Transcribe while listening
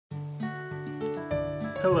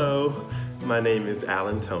Hello, my name is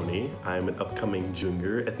Toney. I'm an upcoming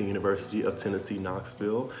junior at the University of Tennessee,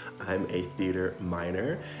 Knoxville. I'm a theater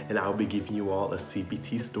minor, and I'll be giving you all a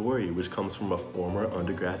CBT story, which comes from a former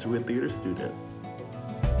undergraduate theater student.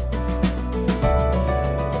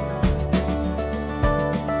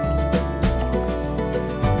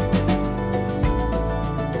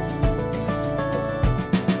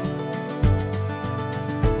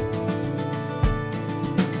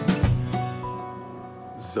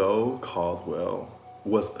 Zoe Caldwell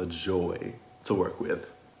was a joy to work with.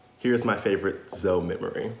 Here's my favorite Zoe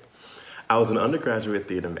memory. I was an undergraduate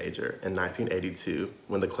theater major in 1982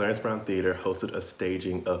 when the Clarence Brown Theater hosted a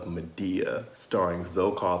staging of Medea starring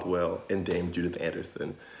Zoe Caldwell and Dame Judith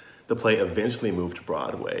Anderson. The play eventually moved to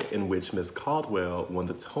Broadway, in which Miss Caldwell won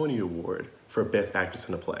the Toney Award for Best Actress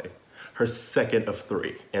in a Play, her second of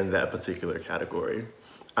 3 in that particular category.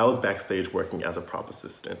 I was backstage working as a prop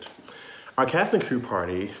assistant. Our cast and crew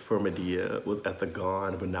party for Medea was at the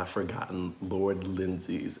gone but not forgotten Lord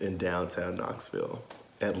Lindsay's in downtown Knoxville.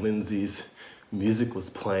 At Lindsay's, music was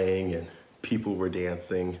playing and people were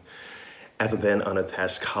dancing. As a then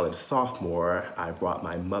unattached college sophomore, I brought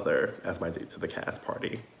my mother as my date to the cast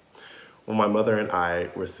party. When my mother and I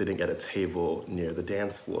were sitting at a table near the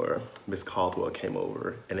dance floor, Miss Caldwell came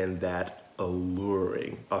over and in that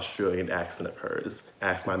alluring Australian accent of hers,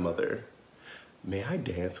 asked my mother, "May I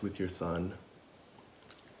dance with your son?"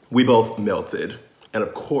 We both melted. And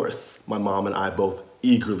of course, my mom and I both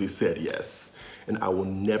eagerly said yes. And I will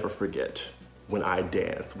never forget when I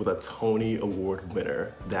danced with a Toney Award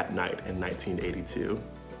winner that night in 1982.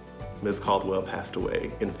 Ms. Caldwell passed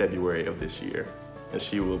away in February of this year, and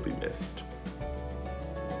she will be missed.